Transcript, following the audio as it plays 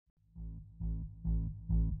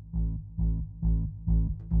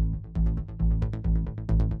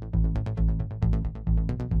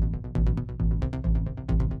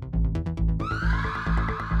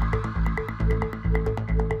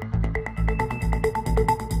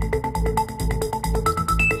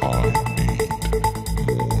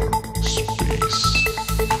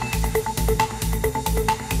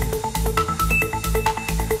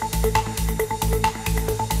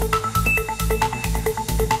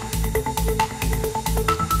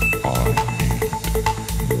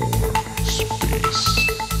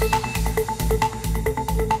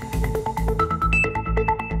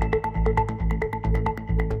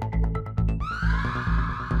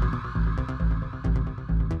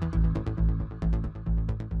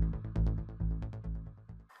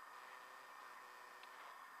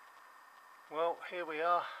Well, here we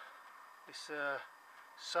are. It's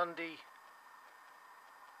Sunday,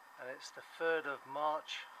 and it's the 3rd of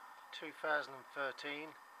March 2013.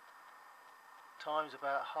 Time's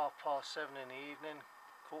about 7:30 in the evening,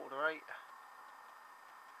 7:45,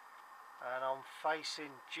 and I'm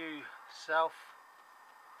facing due south,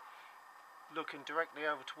 looking directly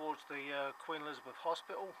over towards the Queen Elizabeth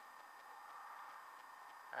Hospital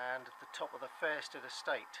and the top of the Fairstead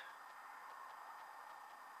estate.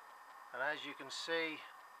 And as you can see,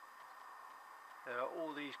 there are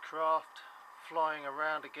all these craft flying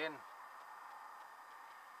around again,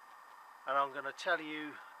 and I'm going to tell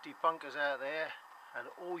you debunkers out there and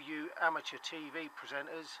all you amateur TV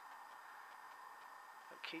presenters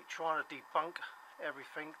that keep trying to debunk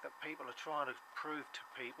everything that people are trying to prove to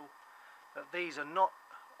people, that these are not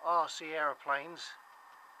RC aeroplanes,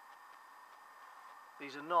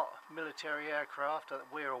 these are not military aircraft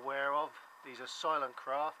that we're aware of, these are silent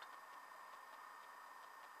craft.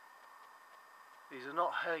 These are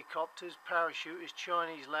not helicopters, parachuters,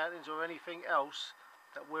 Chinese lanterns or anything else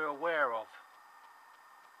that we're aware of.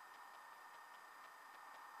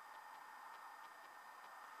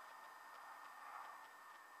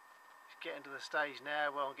 It's getting to the stage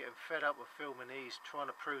now where I'm getting fed up with filming these, trying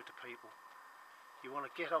to prove to people. You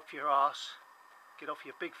want to get off your arse, get off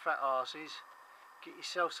your big fat arses, get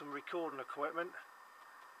yourself some recording equipment,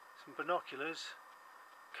 some binoculars,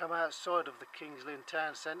 come outside of the Kings Lynn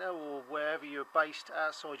town centre or wherever you're based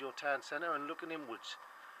outside your town centre and looking inwards.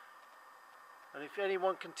 And if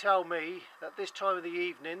anyone can tell me that this time of the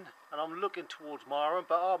evening, and I'm looking towards Marham,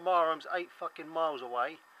 but our Marham's 8 fucking miles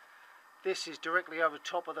away, this is directly over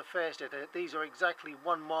top of the Fairstead. These are exactly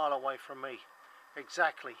 1 mile away from me.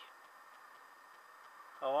 Exactly.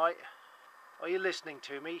 Alright? Are you listening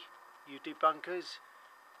to me, you debunkers?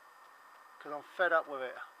 Because I'm fed up with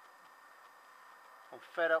it. I'm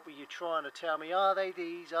fed up with you trying to tell me, are they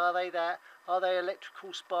these, are they that, are they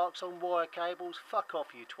electrical sparks on wire cables? Fuck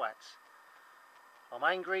off, you twats. I'm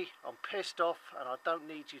angry, I'm pissed off, and I don't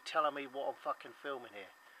need you telling me what I'm fucking filming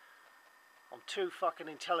here. I'm too fucking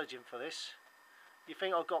intelligent for this. You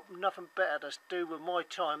think I've got nothing better to do with my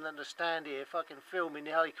time than to stand here fucking filming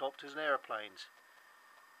the helicopters and aeroplanes?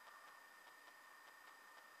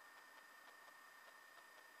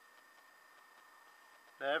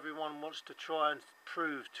 Now everyone wants to try and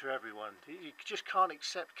prove to everyone. You just can't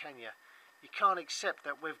accept, can you? You can't accept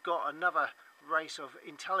that we've got another race of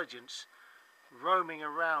intelligence roaming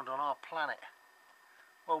around on our planet.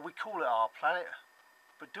 Well, we call it our planet,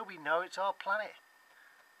 but do we know it's our planet?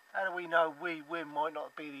 How do we know we might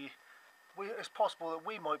not be the... it's possible that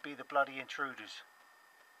we might be the bloody intruders.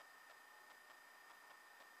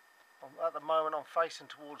 At the moment I'm facing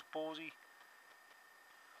towards Borsey,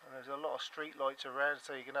 and there's a lot of street lights around,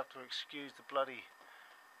 so you're going to have to excuse the bloody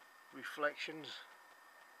reflections.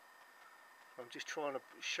 I'm just trying to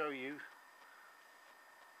show you.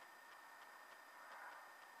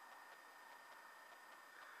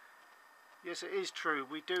 Yes, it is true,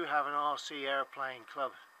 we do have an RC aeroplane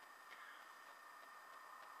club,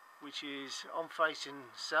 which is, I'm facing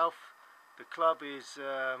south. The club is,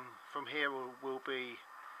 from here will be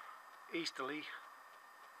easterly,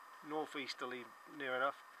 northeasterly near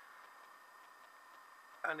enough,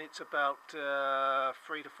 and it's about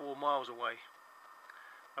 3 to 4 miles away,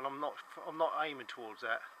 and I'm not aiming towards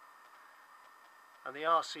that. And the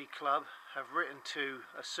RC club have written to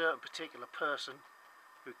a certain particular person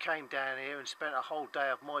who came down here and spent a whole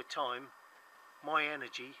day of my time, my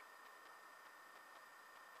energy,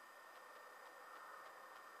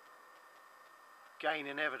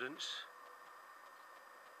 gaining evidence,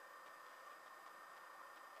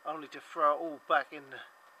 only to throw it all back in,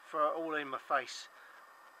 throw it all in my face,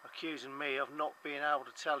 accusing me of not being able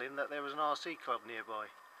to tell him that there was an RC club nearby.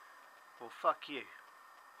 Well, fuck you,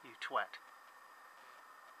 you twat.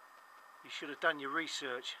 You should have done your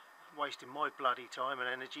research, wasting my bloody time and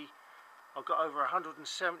energy. I've got over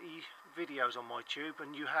 170 videos on my tube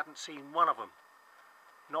and you hadn't seen one of them.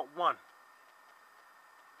 Not one.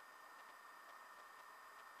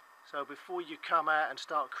 So before you come out and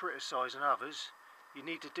start criticising others, you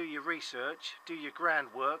need to do your research, do your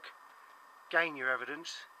groundwork, gain your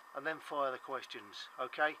evidence, and then fire the questions,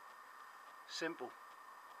 okay? Simple.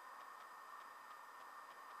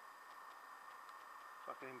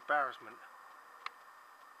 Fucking embarrassment.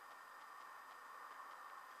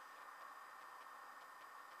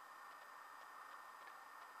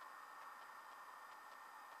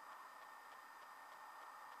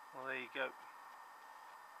 Well, there you go.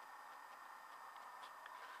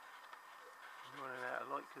 I'm running out of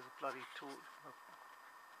light because the bloody torch.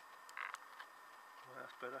 Well,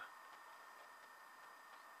 that's better.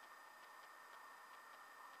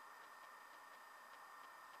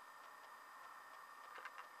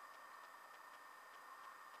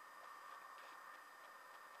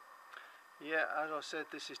 Yeah, as I said,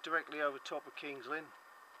 this is directly over top of Kings Lynn.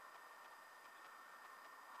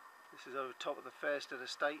 This is over top of the Fairstead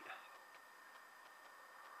estate.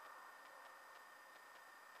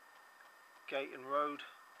 Gayton Road.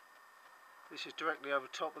 This is directly over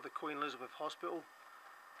top of the Queen Elizabeth Hospital.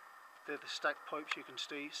 They're the stacked pipes you can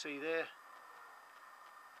see there,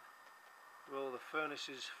 where all the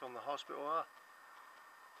furnaces from the hospital are.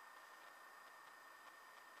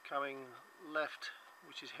 Coming left,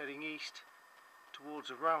 which is heading east towards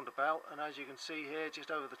a roundabout, and as you can see here,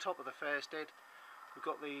 just over the top of the Fairstead, we've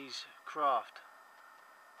got these craft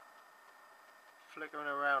flickering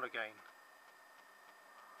around again.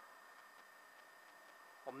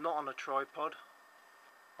 I'm not on a tripod.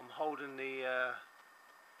 I'm holding the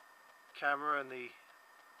camera and the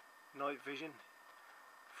night vision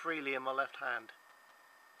freely in my left hand,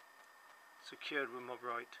 secured with my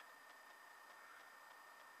right.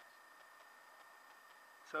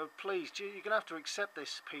 So please, you're going to have to accept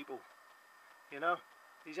this, people. You know,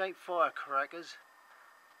 these ain't firecrackers.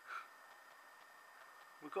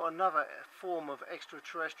 We've got another form of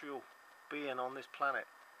extraterrestrial being on this planet.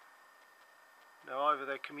 Now either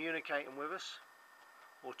they're communicating with us,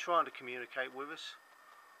 or trying to communicate with us,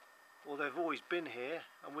 or they've always been here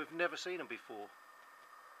and we've never seen them before.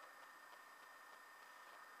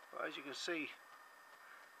 But as you can see,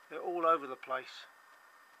 they're all over the place.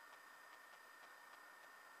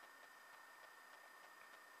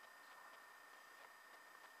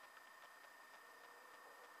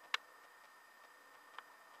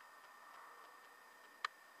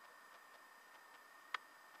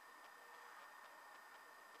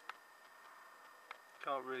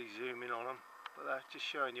 Can't really zoom in on them, but that's just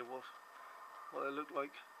showing you what they look like.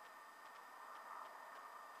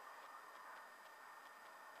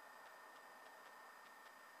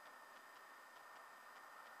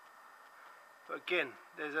 But again,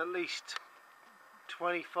 there's at least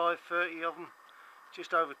 25, 30 of them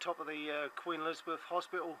just over top of the Queen Elizabeth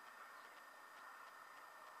Hospital.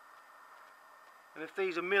 And if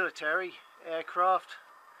these are military aircraft,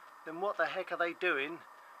 then what the heck are they doing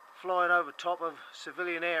flying over top of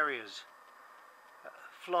civilian areas?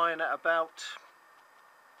 Flying at about,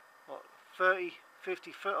 what, 30,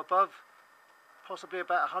 50 foot above, possibly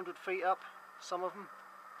about 100 feet up, some of them.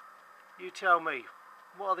 You tell me,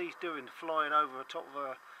 what are these doing flying over top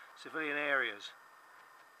of civilian areas?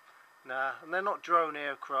 Nah, and they're not drone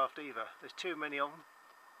aircraft either. There's too many of them.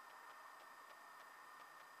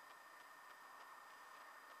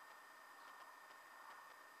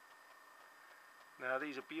 Now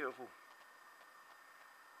these are beautiful.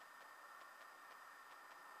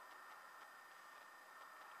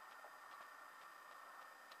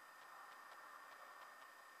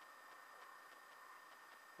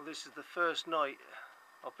 Well, this is the first night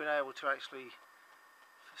I've been able to actually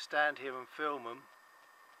stand here and film them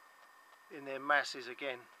in their masses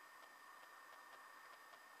again.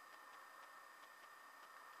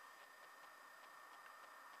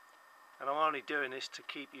 And I'm only doing this to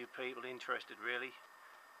keep you people interested, really,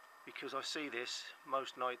 because I see this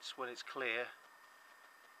most nights when it's clear,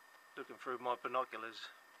 looking through my binoculars.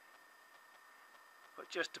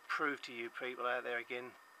 But just to prove to you people out there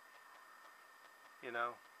again, you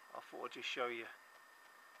know, I thought I'd just show you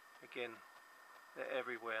again. They're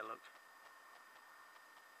everywhere, look.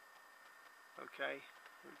 Okay,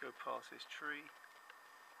 we go past this tree.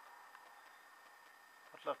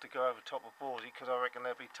 I'd love to go over top of Ballsy because I reckon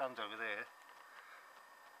there'll be tons over there.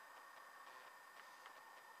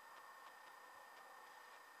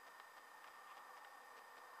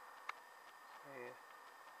 Yeah.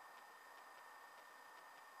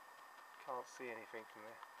 Can't see anything from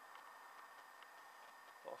there.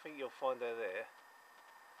 But I think you'll find they're there.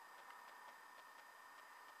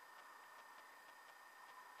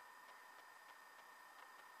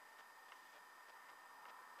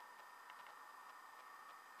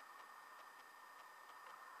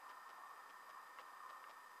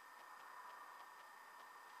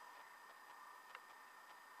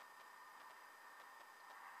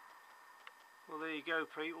 Well, there you go,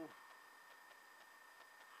 people.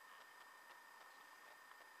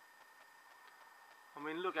 I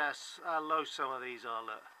mean, look how low some of these are,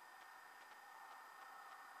 look.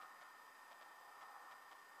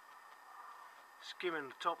 Skimming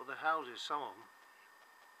the top of the houses, some of them.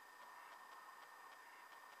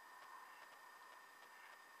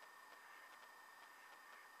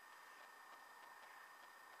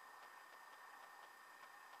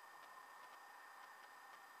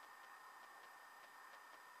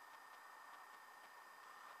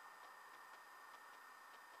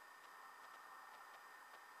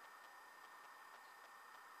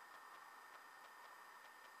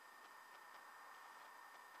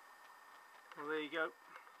 there you go,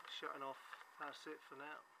 shutting off. That's it for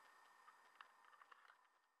now.